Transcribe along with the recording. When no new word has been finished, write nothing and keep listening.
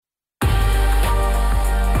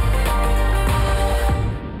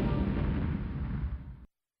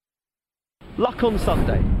Luck on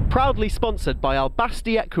Sunday, proudly sponsored by Al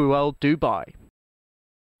Basti Equiworld Dubai.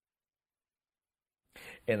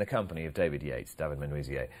 In the company of David Yates, David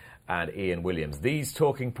Menuisier and Ian Williams. These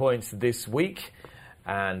talking points this week,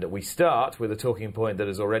 and we start with a talking point that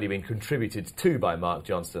has already been contributed to by Mark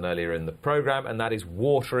Johnston earlier in the programme, and that is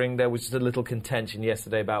watering. There was just a little contention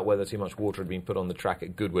yesterday about whether too much water had been put on the track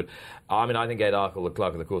at Goodwood. I mean, I think Ed Arkle, the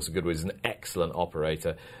clerk of the course at Goodwood, is an excellent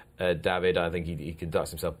operator. David, I think he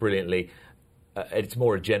conducts himself brilliantly. It's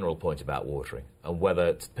more a general point about watering, and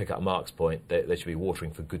whether, to pick up Mark's point, there should be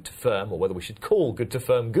watering for good to firm, or whether we should call good to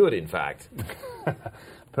firm good, in fact.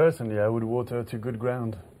 Personally, I would water to good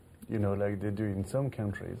ground, like they do in some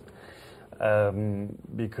countries,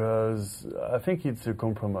 because I think it's a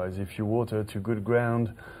compromise. If you water to good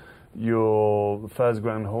ground, your fast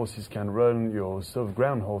ground horses can run, your soft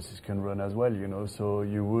ground horses can run as well, so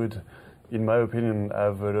you would, in my opinion,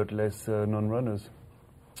 have a lot less non-runners.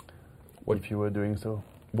 If you were doing so.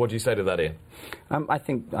 What do you say to that, Ian? I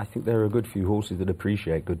think there are a good few horses that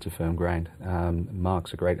appreciate good to firm ground.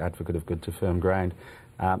 Mark's a great advocate of good to firm ground.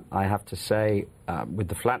 I have to say, with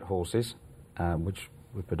the flat horses, which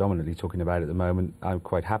we're predominantly talking about at the moment, I'm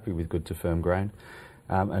quite happy with good to firm ground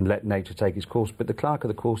and let nature take its course. But the clerk of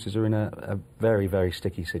the courses are in a very, very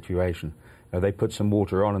sticky situation. They put some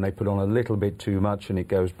water on and they put on a little bit too much and it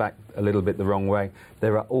goes back a little bit the wrong way.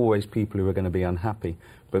 There are always people who are going to be unhappy.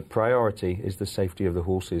 But priority is the safety of the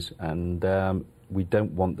horses, and we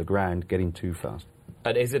don't want the ground getting too fast.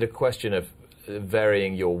 And is it a question of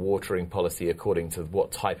varying your watering policy according to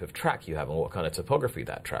what type of track you have and what kind of topography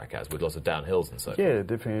that track has, with lots of downhills and so forth? Yeah,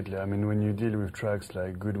 definitely. I mean, when you deal with tracks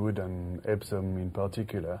like Goodwood and Epsom in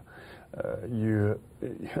particular, I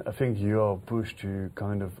think you are pushed to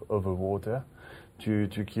kind of overwater to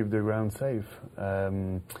keep the ground safe.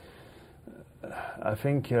 I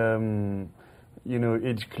think...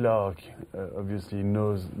 each clerk obviously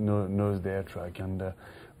knows their track, and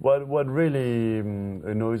what really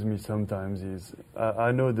annoys me sometimes is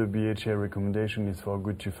I know the BHA recommendation is for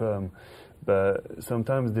good to firm, but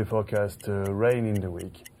sometimes they forecast rain in the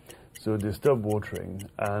week, so they stop watering,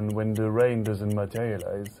 and when the rain doesn't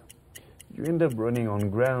materialize, you end up running on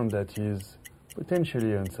ground that is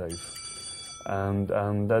potentially unsafe,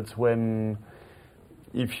 and that's when,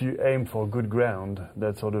 if you aim for good ground,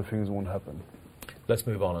 that sort of things won't happen. Let's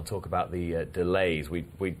move on and talk about the delays. We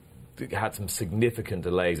had some significant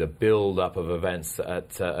delays, a build-up of events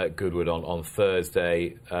at Goodwood on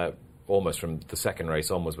Thursday, almost from the second race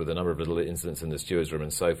onwards, with a number of little incidents in the stewards' room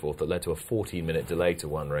and so forth that led to a 14-minute delay to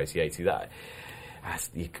one race. Yatesy,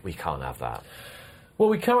 we can't have that. Well,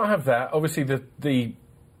 we can't have that. Obviously, the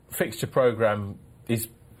fixture programme is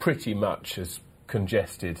pretty much as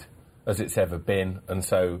congested as it's ever been, and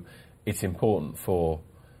so it's important for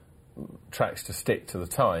tracks to stick to the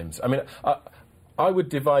times. I mean, I would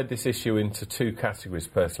divide this issue into two categories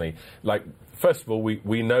personally. Like, first of all,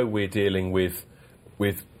 we know we're dealing with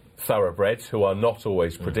thoroughbreds who are not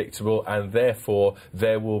always predictable, and therefore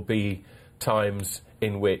there will be times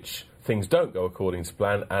in which things don't go according to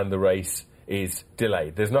plan and the race is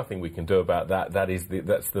delayed. There's nothing we can do about that.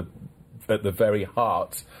 That's at the very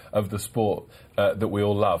heart of the sport that we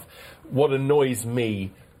all love. What annoys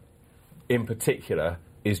me in particular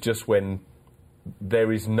is just when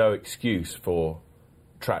there is no excuse for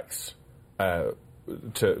tracks to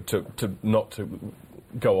not to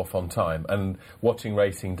go off on time. And watching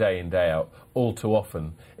racing day in, day out, all too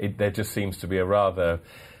often, there just seems to be a rather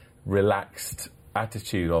relaxed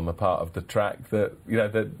attitude on the part of the track that,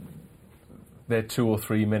 that they're 2 or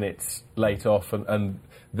 3 minutes late off, and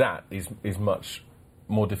that is much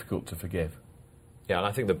more difficult to forgive. Yeah, and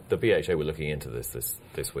I think the BHA were looking into this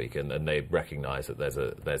week, and they recognise that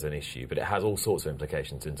there's an issue, but it has all sorts of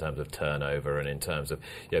implications in terms of turnover and in terms of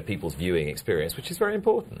people's viewing experience, which is very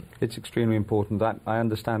important. It's extremely important. I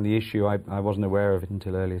understand the issue. I wasn't aware of it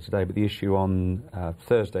until earlier today, but the issue on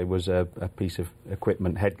Thursday was a piece of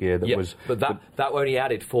equipment, headgear that was... But that only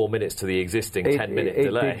added 4 minutes to the existing 10-minute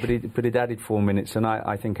delay. But it added 4 minutes, and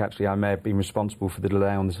I think actually I may have been responsible for the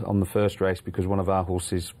delay on the first race because one of our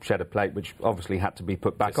horses shed a plate, which obviously had to be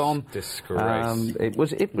put back on. Disgrace. It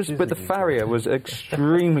was, but the farrier was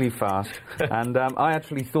extremely fast, and I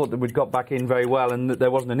actually thought that we'd got back in very well and that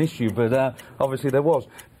there wasn't an issue, but obviously there was.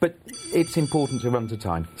 But it's important to run to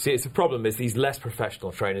time. See, it's the problem is these less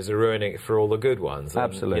professional trainers are ruining it for all the good ones. And,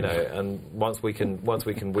 absolutely. And once we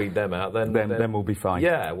can weed them out, then we'll be fine.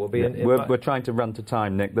 Yeah, we'll be. We're trying to run to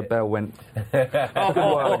time, Nick. The bell went a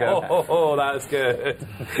while ago. Oh, that's good.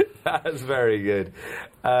 That's very good.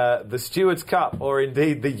 The Stewards Cup, or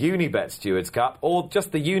indeed the Unibet Stewards Cup, or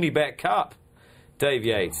just the Unibet Cup. Dave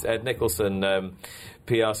Yates, Ed Nicholson,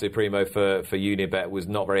 PR Supremo for Unibet, was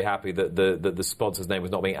not very happy that the sponsor's name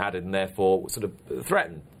was not being added, and therefore sort of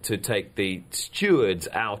threatened to take the stewards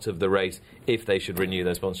out of the race if they should renew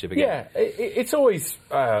their sponsorship again. Yeah, it's always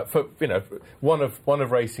one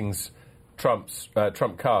of racing's trump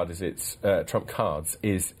cards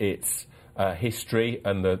is its history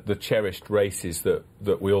and the cherished races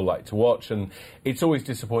that we all like to watch, and it's always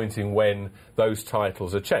disappointing when those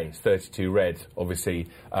titles are changed. 32 Red obviously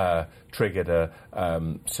triggered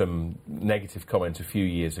some negative comment a few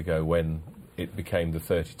years ago when it became the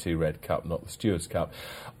 32 Red Cup, not the Stewards Cup.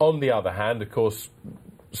 On the other hand, of course,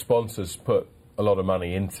 sponsors put a lot of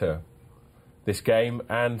money into this game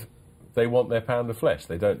and they want their pound of flesh.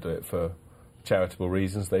 They don't do it for charitable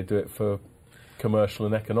reasons, they do it for commercial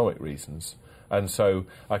and economic reasons. And so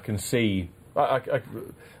I can see,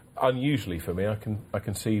 unusually for me, I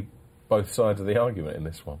can see both sides of the argument in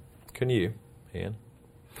this one. Can you, Ian?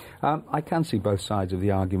 I can see both sides of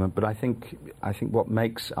the argument, but I think what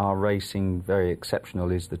makes our racing very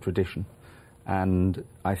exceptional is the tradition. And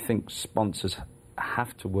I think sponsors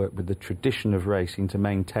have to work with the tradition of racing to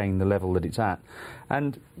maintain the level that it's at.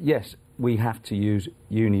 And yes, we have to use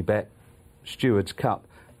Unibet, Stewards Cup,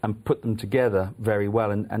 and put them together very well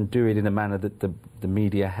and do it in a manner that the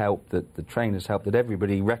media help, that the trainers help, that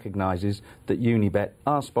everybody recognises that Unibet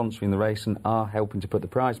are sponsoring the race and are helping to put the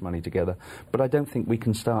prize money together. But I don't think we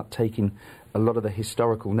can start taking a lot of the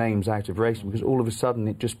historical names out of racing, because all of a sudden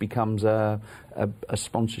it just becomes a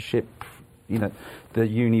sponsorship, you know, the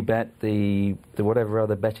Unibet, the whatever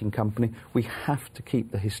other betting company. We have to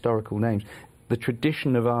keep the historical names. The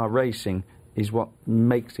tradition of our racing is what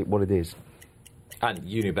makes it what it is. And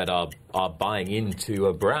Unibet are buying into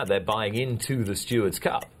a brand. They're buying into the Stewards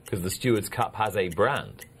Cup because the Stewards Cup has a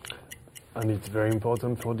brand. And it's very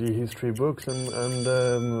important for the history books and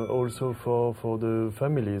also for the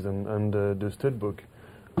families and the stud book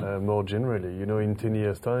more generally. You know, in 10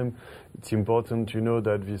 years' time, it's important to know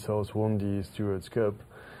that this horse won the Stewards Cup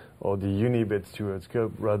or the Unibet Stewards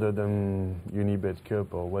Cup rather than Unibet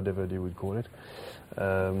Cup or whatever they would call it.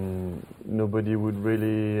 Nobody would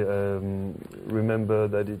really remember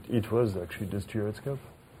that it was actually the Stewards Cup.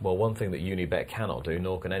 Well, one thing that Unibet cannot do,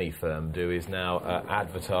 nor can any firm do, is now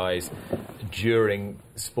advertise during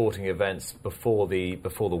sporting events before the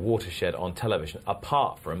watershed on television,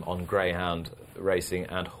 apart from on greyhound racing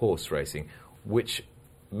and horse racing, which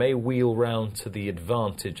may wheel round to the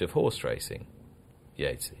advantage of horse racing.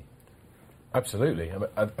 Yatesy. Absolutely.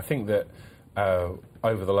 I think that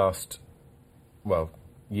over the last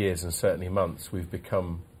years and certainly months, we've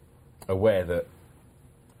become aware that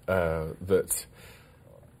that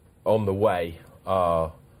on the way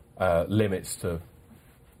are limits to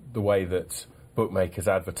the way that bookmakers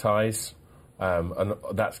advertise, and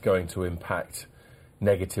that's going to impact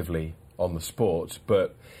negatively on the sport.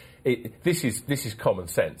 But this is common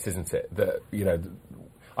sense, isn't it? That, you know,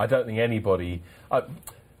 I don't think anybody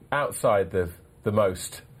outside the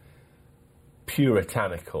most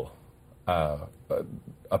puritanical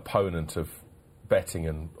opponent of betting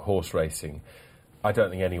and horse racing, I don't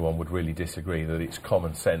think anyone would really disagree that it's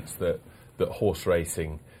common sense that horse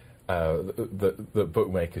racing, that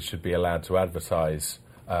bookmakers should be allowed to advertise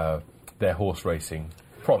their horse racing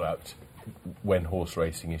product when horse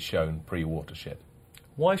racing is shown pre-watershed.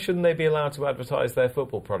 Why shouldn't they be allowed to advertise their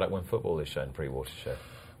football product when football is shown pre-watershed?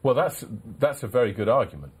 Well, that's a very good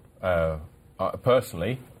argument.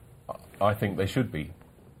 Personally, I think they should be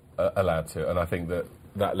allowed to, and I think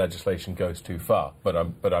that legislation goes too far. But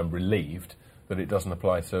I'm relieved that it doesn't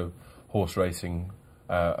apply to horse racing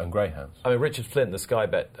and greyhounds. I mean, Richard Flint, the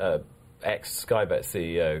Skybet ex-Skybet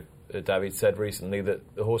CEO, David, said recently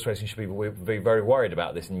that the horse racing should be very worried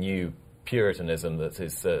about this new puritanism that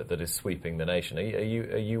is sweeping the nation. Are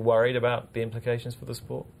you worried about the implications for the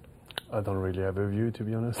sport? I don't really have a view, to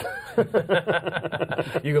be honest.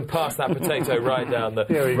 You can pass that potato right down the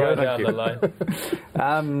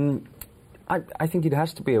line. I think it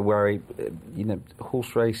has to be a worry. You know,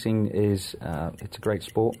 horse racing is it's a great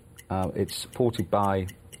sport. It's supported by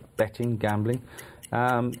betting, gambling.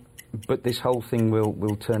 But this whole thing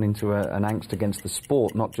will turn into an angst against the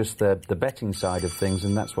sport, not just the betting side of things,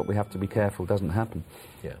 and that's what we have to be careful doesn't happen.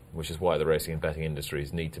 Yeah, which is why the racing and betting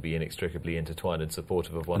industries need to be inextricably intertwined and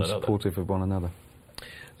supportive of one another. Supportive of one another.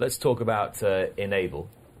 Let's talk about Enable.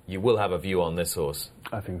 You will have a view on this horse.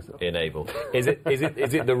 I think so. Enable. Is it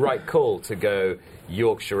the right call to go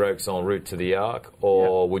Yorkshire Oaks en route to the Arc,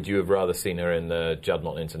 or would you have rather seen her in the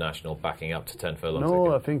Juddmonte International backing up to 10 furlongs?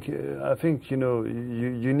 No, I think you know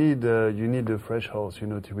you need a fresh horse, you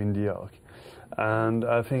know, to win the Arc, and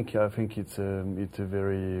I think it's a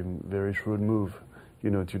very shrewd move.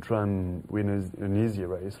 to try and win an easy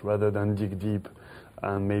race rather than dig deep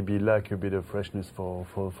and maybe lack a bit of freshness for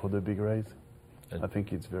the big race. I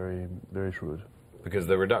think it's very, very shrewd. Because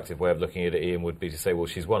the reductive way of looking at it, Ian, would be to say, well,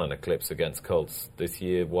 she's won an Eclipse against Colts this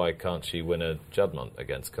year. Why can't she win a Juddmonte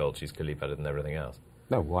against Colts? She's clearly better than everything else.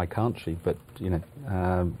 No, why can't she? But,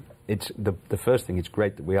 it's the first thing, it's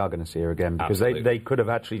great that we are going to see her again, because they could have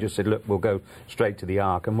actually just said, look, we'll go straight to the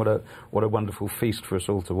Arc, and what a wonderful feast for us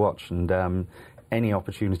all to watch. And any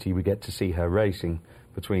opportunity we get to see her racing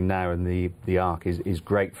between now and the Arc is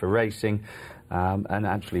great for racing. And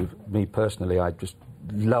actually, me personally, I just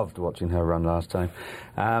loved watching her run last time.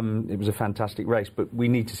 It was a fantastic race, but we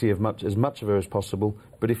need to see as much of her as possible.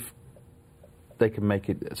 But if they can make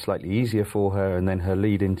it slightly easier for her, and then her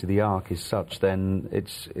lead into the Arc is such, then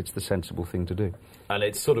it's the sensible thing to do. And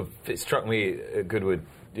it struck me, Goodwood,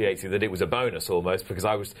 Yatesy, that it was a bonus almost,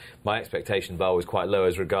 because my expectation bar was quite low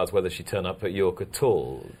as regards whether she'd turn up at York at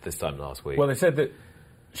all this time last week. Well, they said that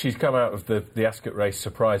she's come out of the Ascot race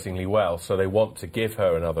surprisingly well, so they want to give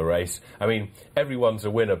her another race. I mean, everyone's a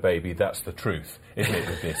winner, baby. That's the truth, isn't it,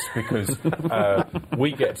 with this? Because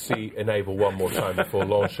we get to see Enable one more time before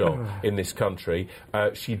Longchamp in this country.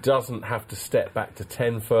 She doesn't have to step back to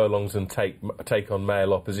 10 furlongs and take on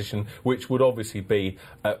male opposition, which would obviously be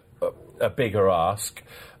a bigger ask.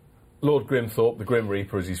 Lord Grimthorpe, the Grim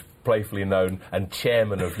Reaper, as he's playfully known, and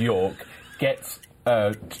chairman of York, gets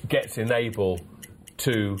Enable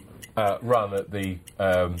to run at the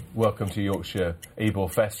Welcome to Yorkshire Ebor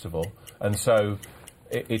Festival, and so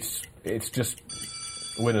it's just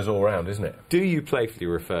winners all round, isn't it? Do you playfully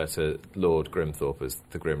refer to Lord Grimthorpe as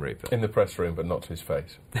the Grim Reaper? In the press room, but not to his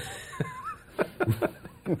face.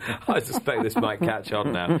 I suspect this might catch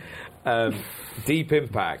on now. Deep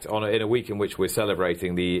Impact, in a week in which we're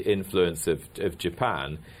celebrating the influence of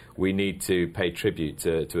Japan, we need to pay tribute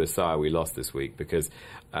to a sire we lost this week, because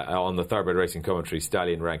on the Thoroughbred Racing Commentary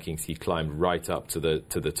Stallion rankings, he climbed right up to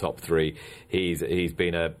the top three. He's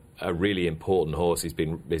been a really important horse. His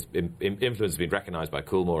influence has been recognised by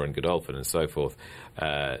Coolmore and Godolphin and so forth.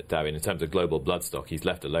 David, in terms of global bloodstock, he's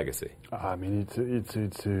left a legacy. I mean,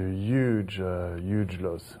 it's a huge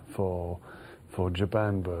loss for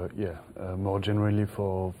Japan, but more generally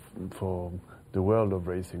for the world of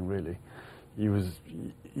racing. Really, he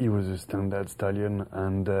was a standard stallion,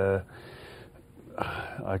 and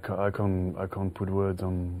I can't put words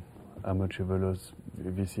on how much of a loss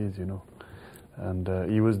this is, And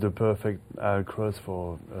he was the perfect cross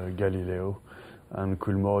for Galileo, and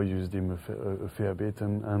Coolmore used him a fair bit,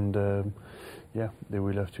 and they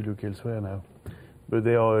will have to look elsewhere now. But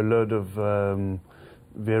there are a lot of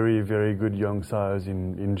very, very good young sires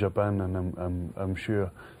in Japan, and I'm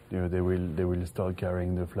sure they will start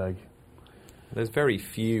carrying the flag. There's very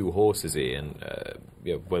few horses, Ian,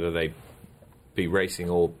 whether they be racing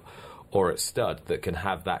or at stud, that can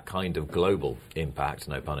have that kind of global impact,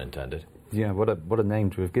 no pun intended. Yeah, what a name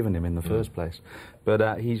to have given him in the first place.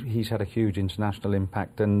 But he's had a huge international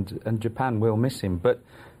impact, and Japan will miss him. But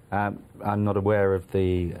I'm not aware of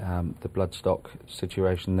the bloodstock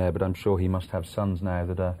situation there, but I'm sure he must have sons now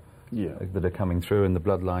that are coming through, and the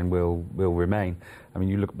bloodline will remain. I mean,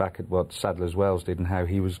 you look back at what Sadler's Wells did and how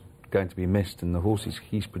he was going to be missed, and the horses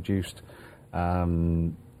he's produced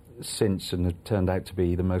since and have turned out to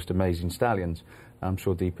be the most amazing stallions. I'm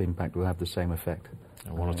sure Deep Impact will have the same effect.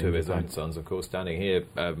 And one or two of his own sons, of course, standing here.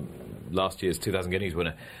 Last year's 2,000 Guineas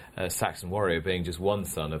winner, Saxon Warrior, being just one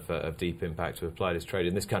son of Deep Impact who applied his trade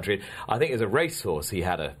in this country. I think as a racehorse, he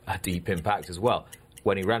had a deep impact as well.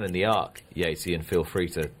 When he ran in the Arc, Yatesy, and feel free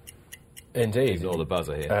to ignore the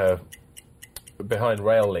buzzer here. Behind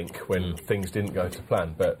rail link when things didn't go to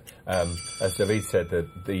plan, but as David said,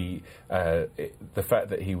 the fact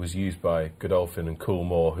that he was used by Godolphin and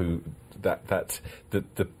Coolmore, who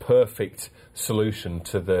the perfect solution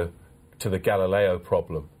to the Galileo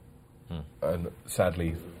problem, and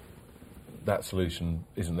sadly that solution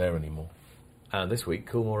isn't there anymore. And this week,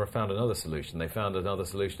 Coolmore have found another solution. They found another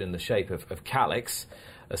solution in the shape of Calix,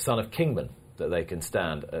 a son of Kingman, that they can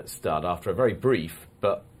stand at stud after a very brief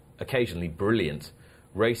but occasionally brilliant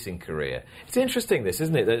racing career. It's interesting, this,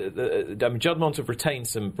 isn't it? Juddmonte have retained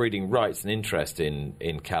some breeding rights and interest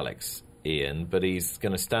in Calix, Ian, but he's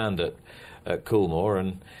going to stand at Coolmore,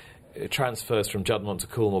 and transfers from Juddmonte to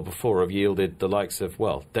Coolmore before have yielded the likes of,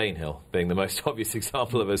 Danehill being the most obvious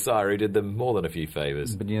example of a sire who did them more than a few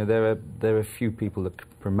favours. But, there are few people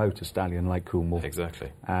that promote a stallion like Coolmore.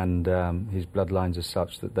 Exactly. And his bloodlines are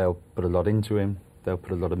such that they'll put a lot into him. They'll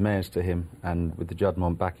put a lot of mares to him, and with the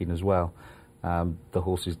Juddmonte backing as well, the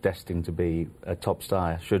horse is destined to be a top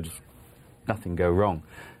sire should nothing go wrong.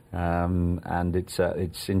 And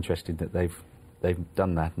it's interesting that they've they've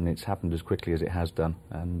done that, and it's happened as quickly as it has done,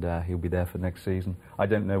 and he'll be there for next season. I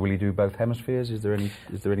don't know, will he do both hemispheres? Is there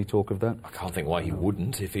any talk of that? I can't think why he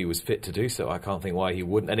wouldn't if he was fit to do so. I can't think why he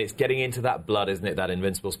wouldn't. And it's getting into that blood, isn't it? That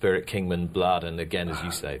invincible spirit, Kingman blood, and again, as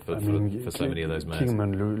you say, for so many of those men.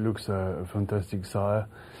 Kingman looks a fantastic sire,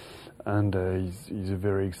 and he's a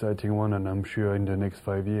very exciting one, and I'm sure in the next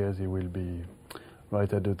 5 years he will be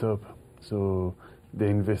right at the top. So they're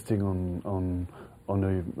investing on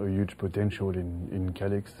a huge potential in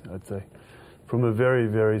Calix, I'd say. From a very,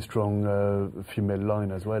 very strong female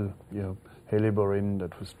line as well. You know, Hayley Borin,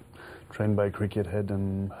 that was trained by Cricket Head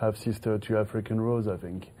and half-sister to African Rose, I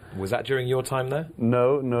think. Was that during your time there?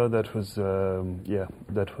 No, that was,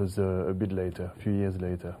 that was a bit later, a few years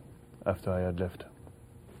later, after I had left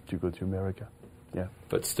to go to America. Yeah.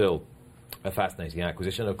 But still, a fascinating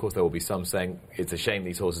acquisition. Of course, there will be some saying it's a shame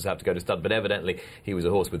these horses have to go to stud, but evidently he was a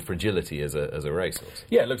horse with fragility as a racehorse.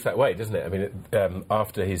 Yeah, it looks that way, doesn't it? I mean,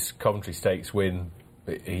 after his Coventry Stakes win,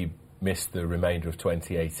 he missed the remainder of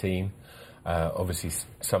 2018. Obviously,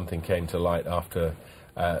 something came to light after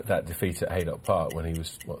that defeat at Haydock Park when he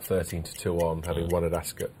was 13-2 on, having won at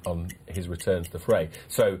Ascot on his return to the fray.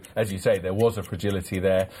 So, as you say, there was a fragility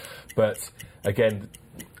there, but again,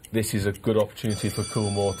 this is a good opportunity for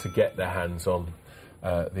Coolmore to get their hands on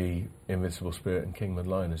the Invincible Spirit and Kingman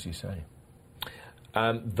line, as you say.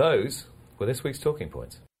 Those were this week's talking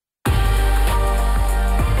points.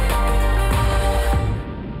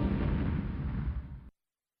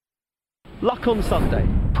 Luck on Sunday,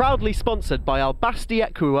 proudly sponsored by Al Basti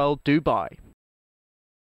Equiworld Dubai.